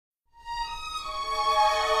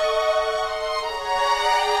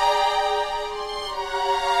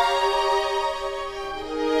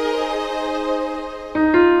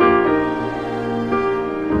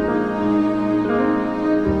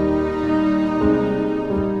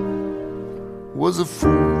was a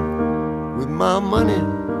fool with my money,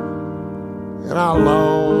 and I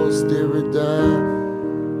lost every dime.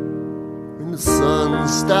 When the sun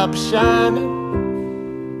stopped shining,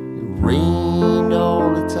 it rained all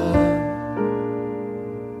the time.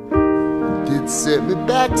 It did set me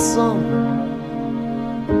back some,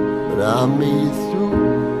 but I made it through.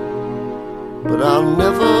 But I'll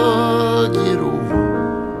never get over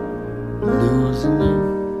losing you.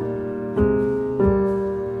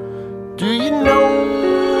 Do you know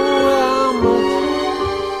how much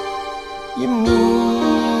you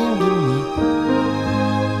mean to me?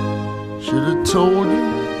 Should've told you,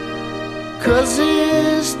 'cause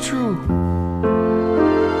it's true.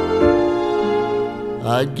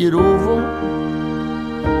 I'd get over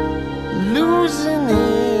losing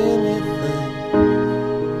anything,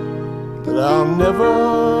 but I'll never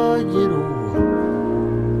get over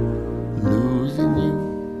losing you.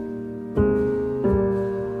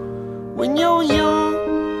 When you're young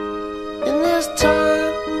in this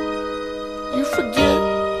time, you forget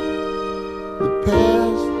the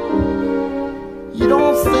past. You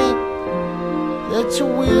don't think that you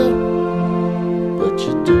will, but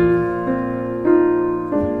you do.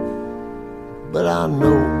 But I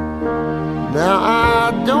know now I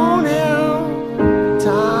don't have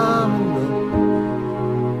time enough,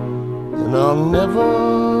 and I'll never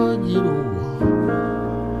get over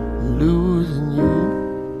losing you.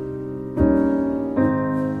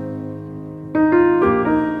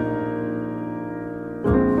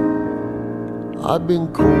 I've been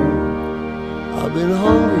cold, I've been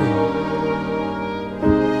hungry,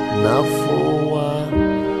 now for a while.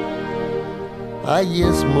 I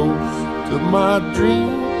guess most of my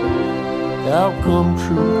dreams have come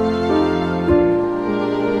true.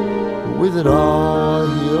 With it all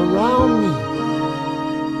here around me,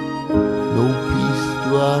 no peace do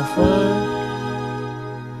I find,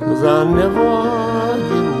 'cause I never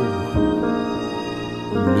get over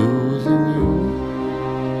losing you.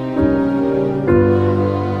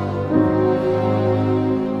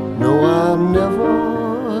 No, I'll never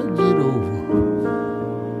get over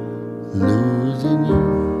losing you.